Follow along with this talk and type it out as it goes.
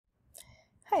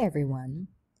Hi everyone.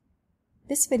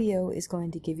 This video is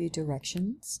going to give you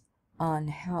directions on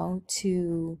how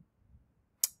to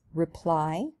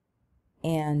reply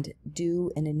and do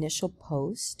an initial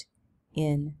post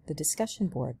in the discussion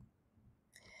board.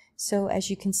 So as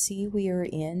you can see, we are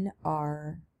in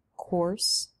our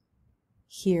course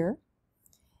here,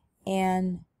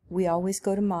 and we always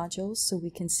go to modules so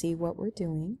we can see what we're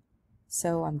doing.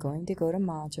 So I'm going to go to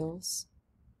modules.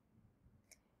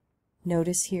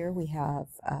 Notice here we have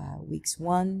weeks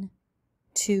 1,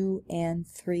 2, and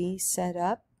 3 set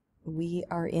up. We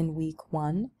are in week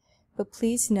 1, but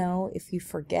please know if you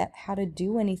forget how to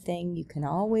do anything, you can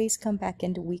always come back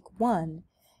into week 1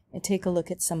 and take a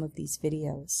look at some of these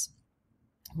videos.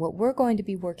 What we're going to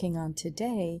be working on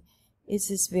today is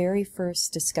this very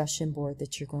first discussion board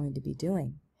that you're going to be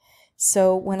doing.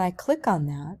 So when I click on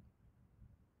that,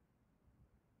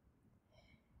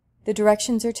 the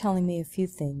directions are telling me a few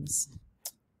things.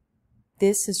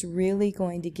 This is really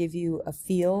going to give you a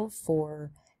feel for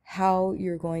how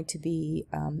you're going to be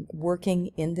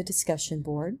working in the discussion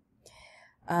board.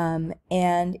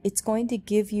 And it's going to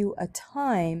give you a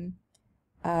time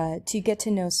to get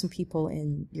to know some people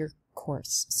in your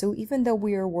course. So even though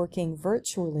we are working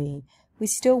virtually, we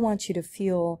still want you to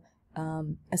feel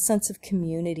a sense of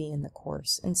community in the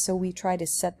course, and so we try to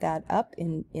set that up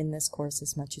in this course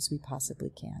as much as we possibly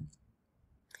can.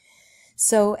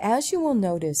 So as you will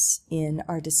notice in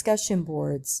our discussion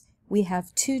boards, we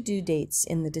have 2 due dates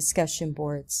in the discussion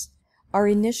boards. Our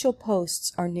initial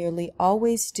posts are nearly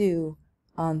always due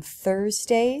on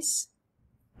Thursdays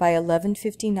by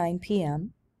 11:59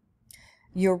 p.m.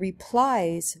 Your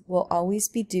replies will always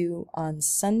be due on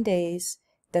Sundays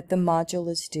that the module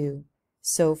is due.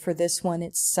 So for this one,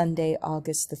 it's Sunday,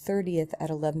 August the 30th at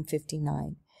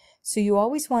 11:59. So you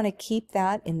always want to keep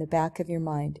that in the back of your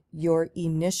mind. Your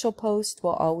initial post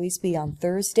will always be on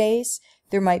Thursdays.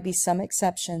 There might be some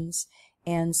exceptions,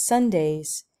 and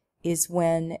Sundays is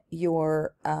when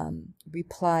your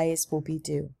replies will be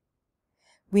due.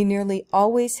 We nearly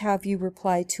always have you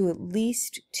reply to at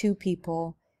least 2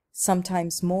 people,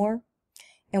 sometimes more.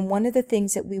 And one of the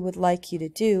things that we would like you to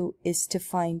do is to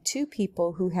find 2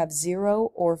 people who have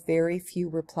 0 or very few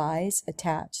replies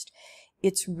attached.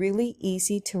 It's really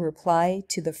easy to reply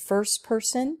to the first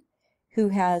person who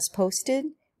has posted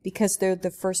because they're the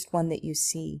first one that you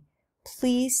see.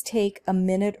 Please take a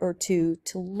minute or 2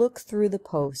 to look through the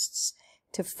posts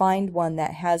to find one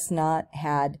that has not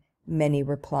had many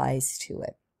replies to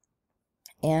it.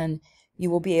 And you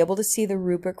will be able to see the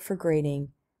rubric for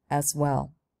grading as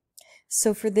well.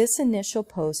 So for this initial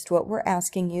post, what we're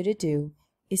asking you to do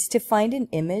is to find an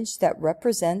image that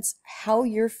represents how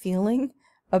you're feeling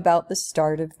about the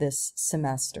start of this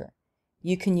semester.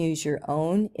 You can use your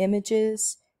own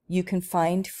images. You can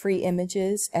find free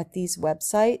images at these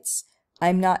websites.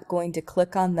 I'm not going to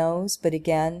click on those, but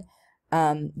again,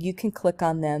 you can click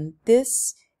on them.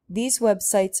 These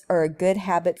websites are a good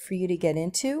habit for you to get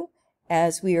into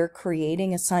as we are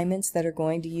creating assignments that are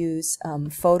going to use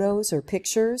photos or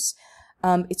pictures.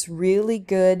 It's really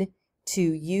good to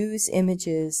use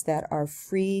images that are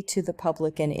free to the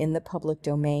public and in the public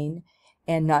domain,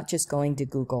 and not just going to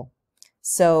Google.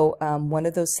 So one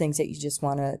of those things that you just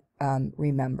want to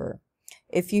remember.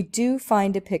 If you do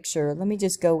find a picture, let me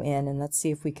just go in and let's see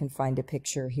if we can find a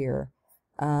picture here.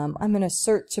 I'm going to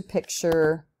search a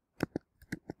picture,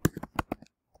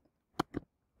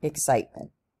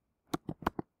 excitement.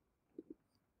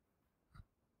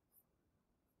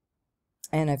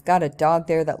 And I've got a dog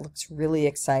there that looks really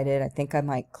excited. I think I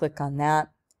might click on that.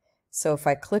 So if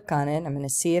I click on it, I'm going to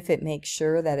see if it makes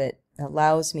sure that it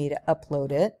allows me to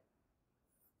upload it.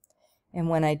 And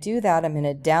when I do that, I'm going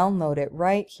to download it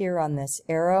right here on this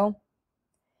arrow.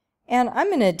 And I'm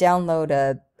going to download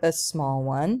a small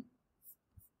one.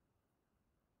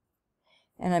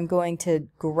 And I'm going to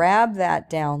grab that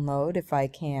download if I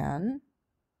can.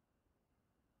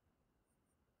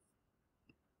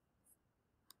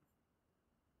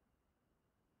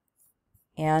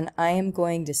 And I am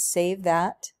going to save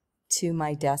that to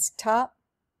my desktop.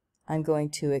 I'm going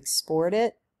to export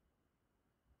it.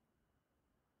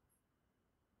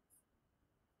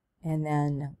 And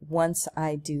then once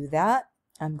I do that,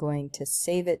 I'm going to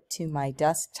save it to my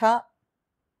desktop.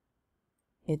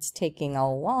 It's taking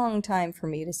a long time for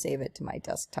me to save it to my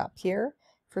desktop here.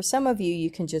 For some of you,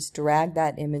 you can just drag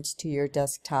that image to your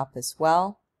desktop as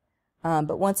well.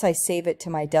 But once I save it to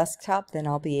my desktop, then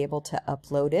I'll be able to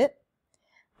upload it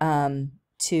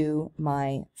to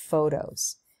my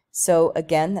photos. So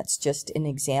again, that's just an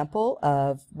example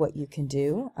of what you can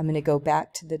do. I'm going to go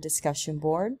back to the discussion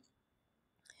board.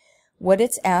 What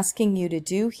it's asking you to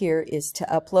do here is to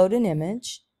upload an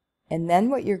image And then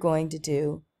what you're going to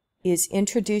do is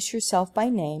introduce yourself by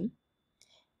name,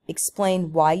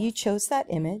 explain why you chose that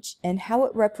image, and how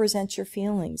it represents your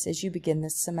feelings as you begin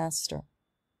this semester.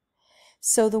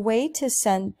 So the way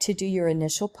to do your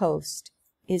initial post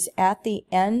is at the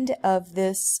end of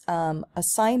this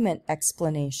assignment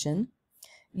explanation,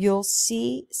 you'll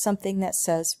see something that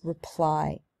says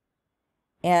reply.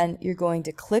 And you're going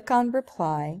to click on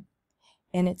reply,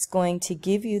 and it's going to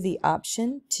give you the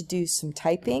option to do some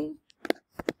typing.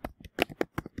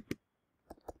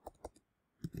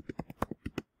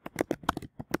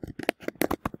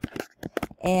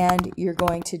 And you're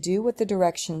going to do what the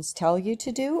directions tell you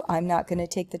to do. I'm not going to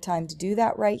take the time to do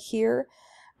that right here,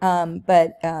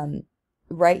 but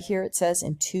right here it says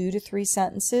in 2 to 3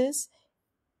 sentences.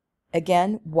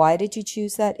 Again, why did you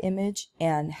choose that image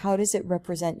and how does it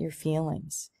represent your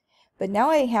feelings? But now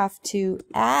I have to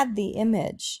add the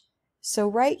image. So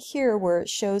right here where it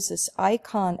shows this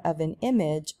icon of an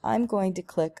image, I'm going to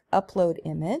click Upload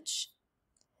Image.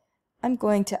 I'm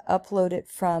going to upload it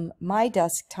from my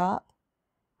desktop.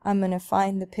 I'm going to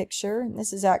find the picture.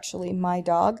 This is actually my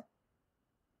dog.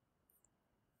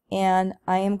 And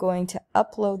I am going to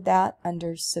upload that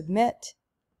under Submit.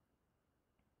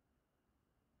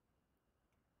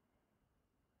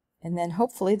 And then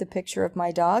hopefully the picture of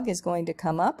my dog is going to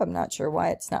come up. I'm not sure why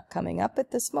it's not coming up at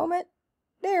this moment.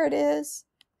 There it is.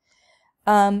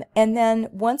 And then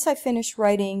once I finish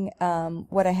writing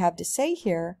what I have to say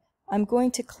here, I'm going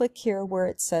to click here where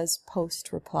it says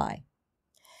Post Reply.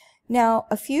 Now,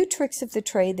 a few tricks of the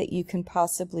trade that you can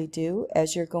possibly do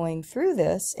as you're going through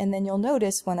this, and then you'll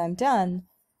notice when I'm done,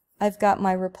 I've got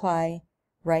my reply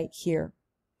right here.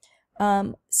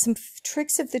 Some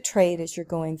tricks of the trade as you're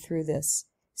going through this.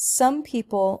 Some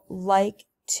people like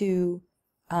to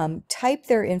type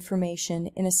their information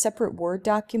in a separate Word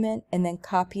document and then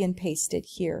copy and paste it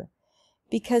here,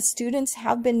 because students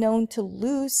have been known to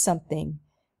lose something.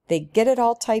 They get it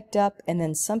all typed up and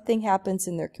then something happens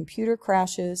and their computer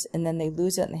crashes and then they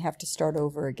lose it and they have to start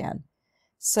over again.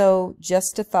 So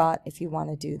just a thought if you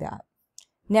want to do that.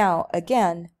 Now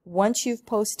again, once you've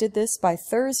posted this by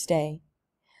Thursday,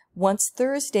 once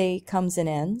Thursday comes and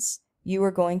ends, you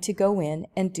are going to go in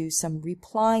and do some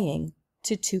replying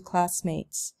to 2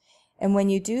 classmates. And when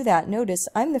you do that, notice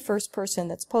I'm the first person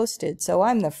that's posted, so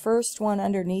I'm the first one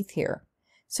underneath here.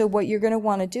 So what you're going to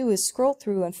want to do is scroll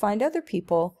through and find other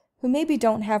people who maybe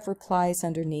don't have replies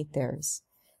underneath theirs.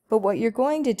 But what you're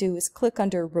going to do is click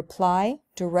under Reply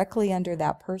directly under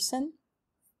that person,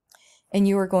 and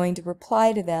you are going to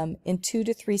reply to them in 2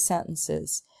 to 3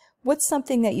 sentences. What's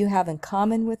something that you have in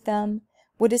common with them?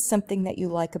 What is something that you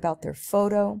like about their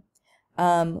photo?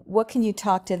 What can you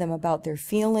talk to them about their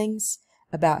feelings,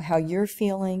 about how you're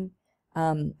feeling,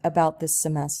 about this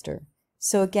semester?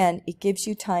 So again, it gives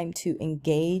you time to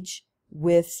engage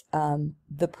with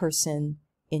the person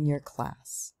in your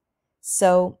class.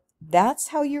 So that's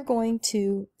how you're going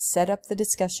to set up the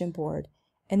discussion board.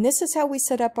 And this is how we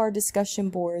set up our discussion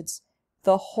boards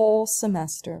the whole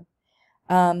semester.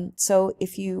 So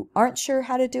if you aren't sure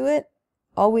how to do it,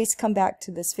 always come back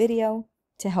to this video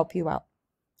to help you out.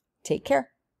 Take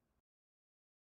care.